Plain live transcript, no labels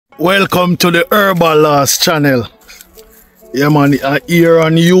Welcome to the Herbal Laws channel. Yeah man, here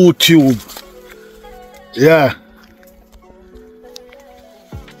on YouTube. Yeah.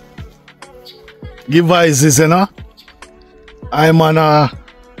 Devices, you know. I'm on a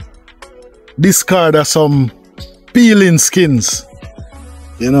discard of some peeling skins.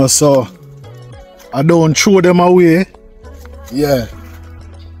 You know, so I don't throw them away. Yeah.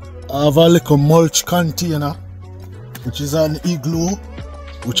 I have a little mulch container, which is an igloo,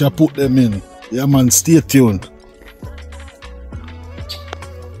 which I put them in. Yeah man, stay tuned.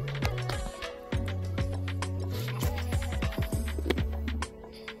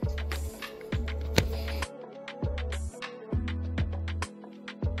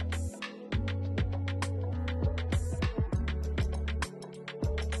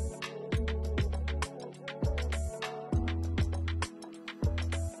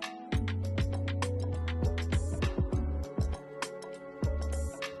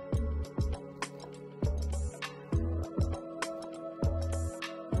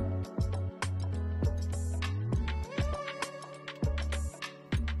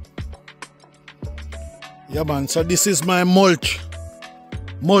 Yeah man, so this is my mulch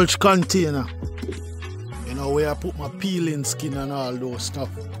container. You know, where I put my peeling skin and all those stuff.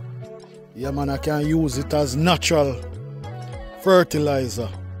 Yeah man, I can use it as natural fertilizer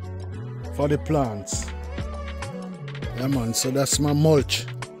for the plants. Yeah man, so that's my mulch.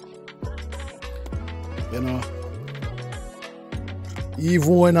 You know,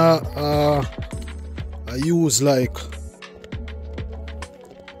 even when I use like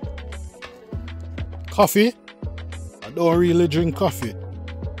coffee, I don't really drink coffee,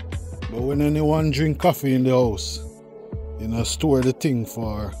 but when anyone drink coffee in the house, you know, store the thing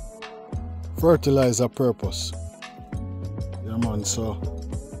for fertilizer purpose. Yeah man, so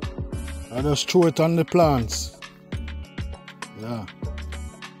I just throw it on the plants. Yeah.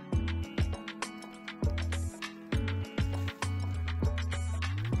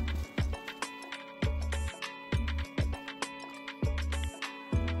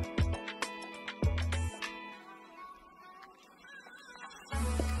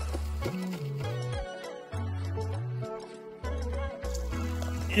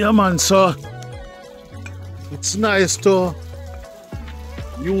 Yeah man, so it's nice to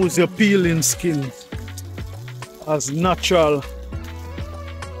use your peeling skin as natural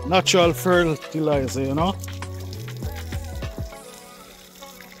fertilizer, you know.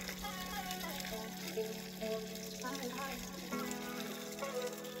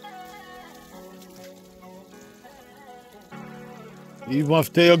 Even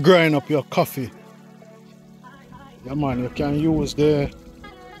after you grind up your coffee, yeah man, you can use the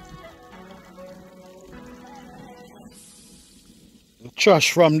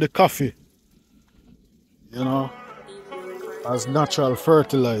trash from the coffee, you know, as natural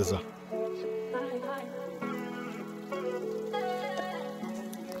fertilizer.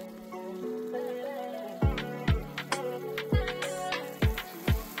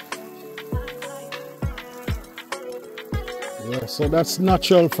 Yeah, so that's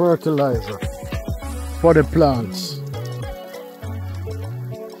natural fertilizer for the plants.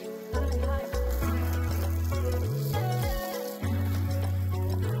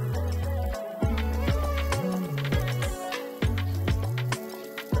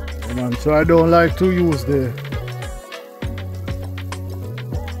 So I don't like to use the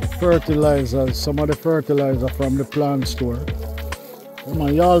fertilizers, some of the fertilizer from the plant store.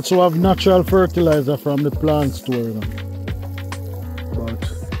 You also have natural fertilizer from the plant store, you know.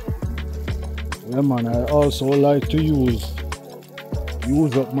 But yeah man, I also like to use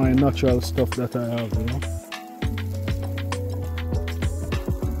up my natural stuff that I have, you know.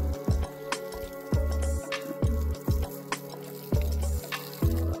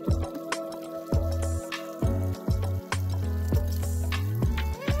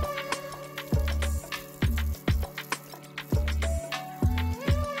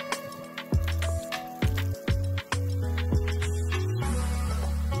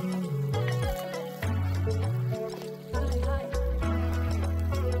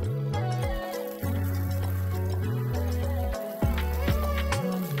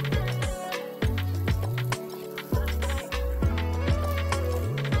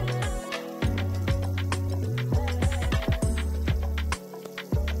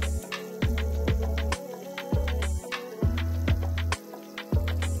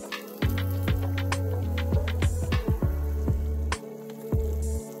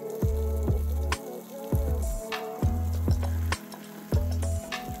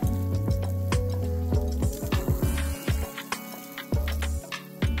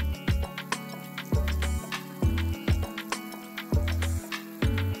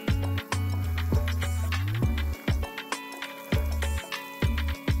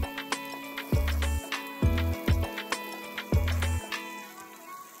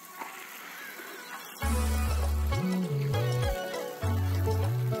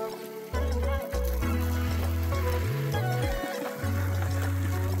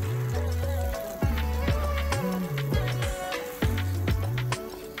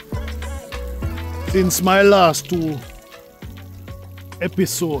 since my last two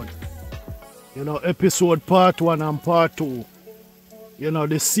episode, you know, episode part 1 and part 2, you know,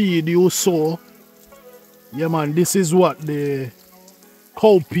 the seed you sow, yeah man, this is what the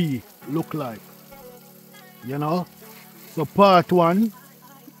cowpea look like, you know. So part 1,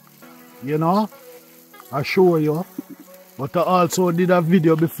 you know, I show you, but I also did a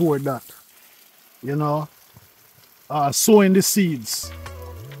video before that, you know, sowing the seeds.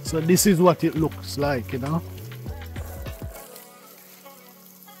 So this is what it looks like, you know.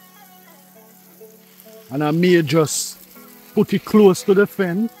 And I may just put it close to the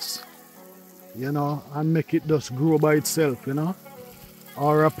fence, you know, and make it just grow by itself, you know.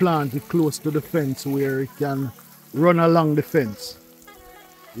 Or I plant it close to the fence where it can run along the fence.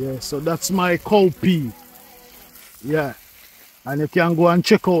 Yeah, so that's my cowpea. Yeah. And you can go and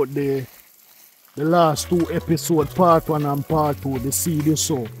check out the last 2 episodes, part 1 and part 2, the seed you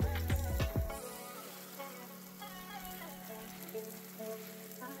sow.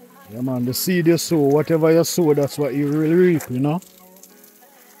 Yeah man, the seed you sow, whatever you sow, that's what you will reap, you know.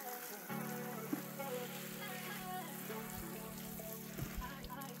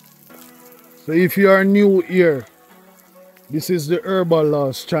 So if you are new here, this is the Herbal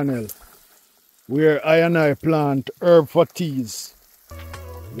Laws channel, where I plant herb for teas,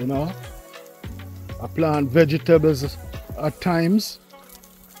 you know. I plant vegetables at times,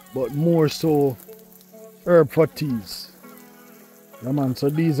 but more so herb for teas. Yeah man, so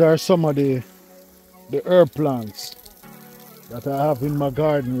these are some of the herb plants that I have in my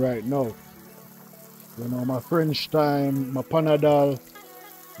garden right now. You know, my French thyme, my panadol,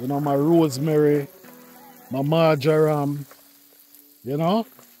 you know, my rosemary, my marjoram, you know.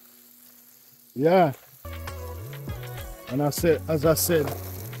 Yeah. And as I said,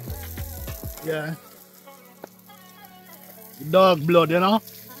 yeah, dog blood, you know,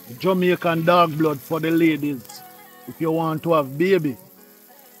 Jamaican dog blood for the ladies if you want to have baby,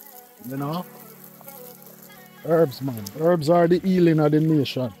 you know. Herbs, man, herbs are the healing of the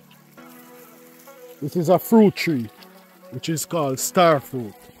nation. This is a fruit tree which is called star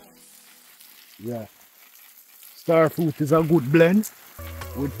fruit. Yeah, star fruit is a good blend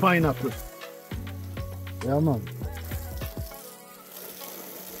with pineapple. Yeah man.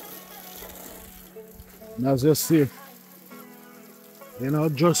 And as you see, you know,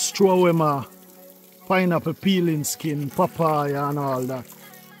 just throw away my pineapple peeling skin, papaya and all that.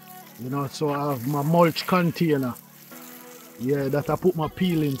 You know, so I have my mulch container. Yeah, that I put my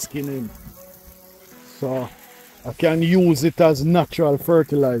peeling skin in. So I can use it as natural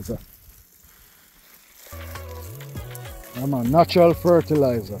fertilizer. Yeah man, natural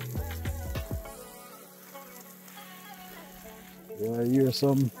fertilizer. Yeah, I hear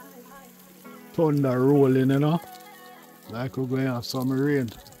some thunder rolling, you know. Like we're going to have some rain.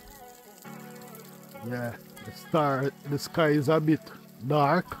 Yeah, the sky is a bit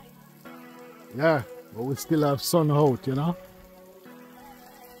dark. Yeah, but we still have sun out, you know.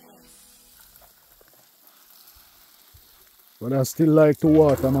 But I still like to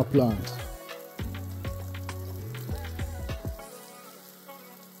water my plants.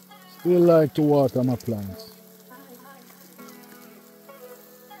 Still like to water my plants.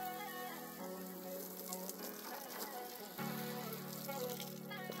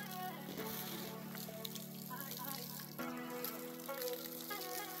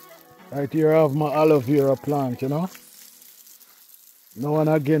 Right here I have my aloe vera plant, you know. Now and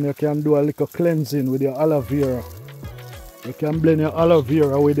again you can do a little cleansing with your aloe vera. You can blend your aloe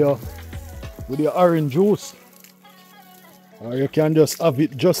vera with your orange juice. Or you can just have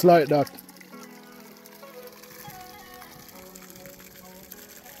it just like that.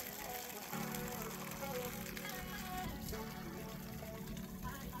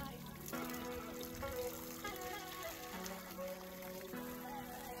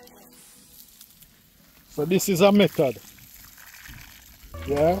 So this is a method,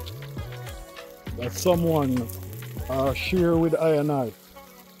 yeah, that someone share with I and I,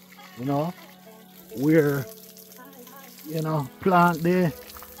 you know, where, you know, plant the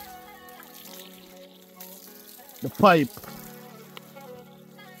pipe,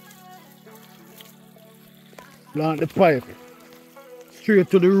 plant the pipe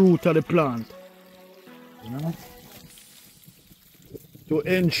straight to the root of the plant, you know, to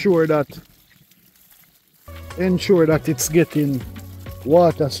ensure that it's getting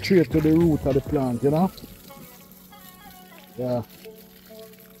water straight to the root of the plant, you know. Yeah,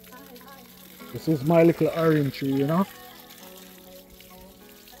 this is my little orange tree, you know.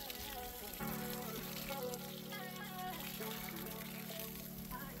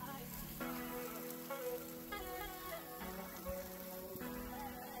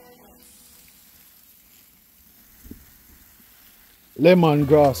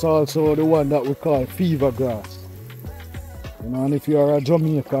 lemongrass, also the one that we call fever grass. You know, and if you are a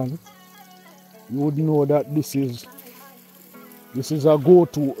Jamaican, you would know that this is a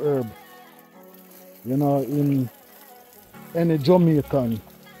go-to herb. You know, in any Jamaican,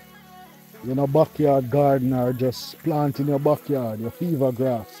 you know, backyard garden or just plant in your backyard, your fever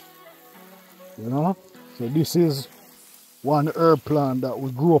grass. You know? So this is one herb plant that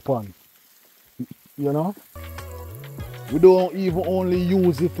we grew up on. You know? We don't even only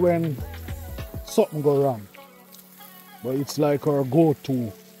use it when something go wrong. But it's like our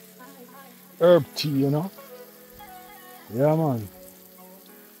go-to herb tea, you know? Yeah, man.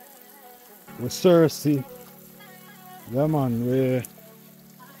 With Cersei. Yeah, man. We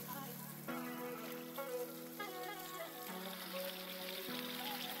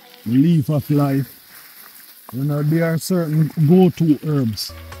leaf of life. You know, there are certain go-to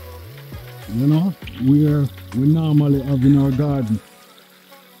herbs, you know, where we normally have in our garden.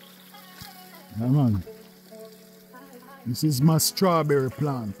 Yeah, man. This is my strawberry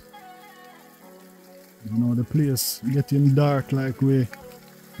plant. You know, the place getting dark like we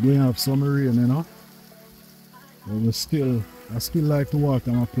have some rain, you know. But I still like to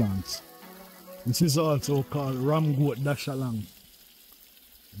water my plants. This is also called Ramgoat Dashalang.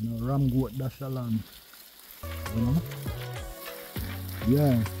 You know, Ramgoat Dashalang. You know?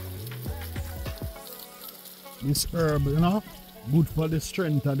 Yeah. This herb, you know, good for the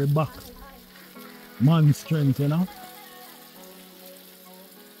strength of the back. Man's strength, you know.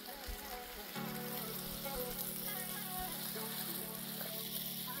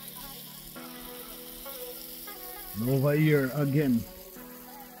 And over here again,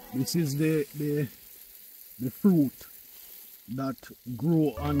 this is the fruit that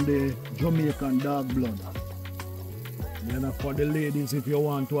grow on the Jamaican dog blood. You know, for the ladies if you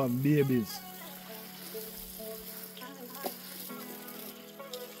want to have babies.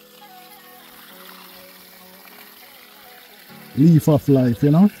 Leaf of life,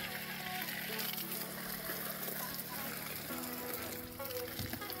 you know.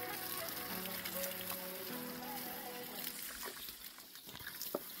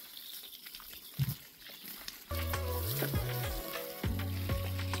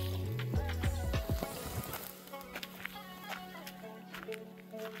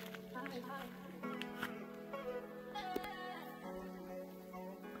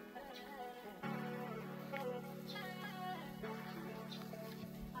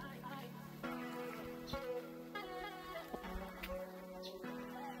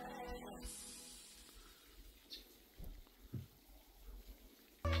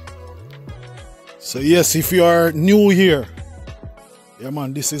 So yes, if you are new here, yeah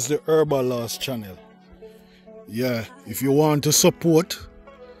man, this is the Herbal Laws channel. Yeah, if you want to support,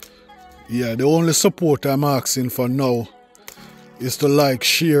 yeah, the only support I'm asking for now is to like,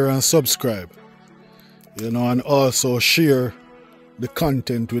 share and subscribe. You know, and also share the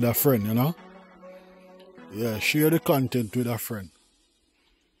content with a friend, you know. Yeah, share the content with a friend.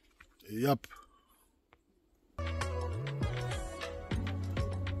 Yep.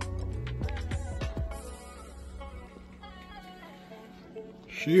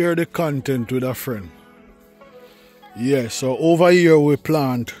 Share the content with a friend. Yeah, so over here we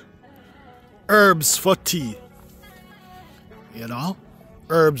plant herbs for tea. You know,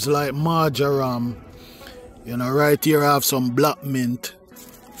 herbs like marjoram. You know, right here I have some black mint,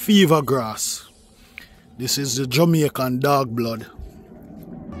 fever grass. This is the Jamaican dog blood.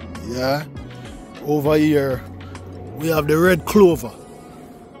 Yeah. Over here we have the red clover.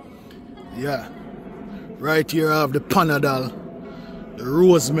 Yeah. Right here I have the panadol, the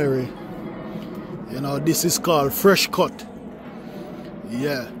rosemary. You know, this is called fresh cut.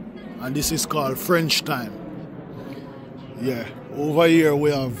 Yeah. And this is called French thyme. Yeah. Over here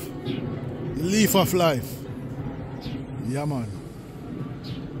we have the leaf of life. Yeah, man.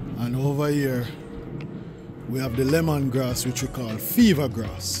 And over here we have the lemongrass, which we call fever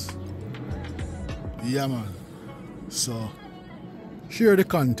grass. Yeah, man. So share the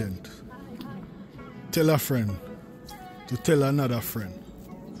content. Tell a friend to tell another friend.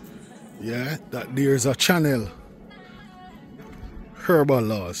 Yeah, that there's a channel, Herbal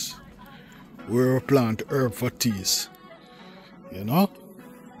Laws, where we plant herb for teas. You know?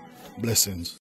 Blessings.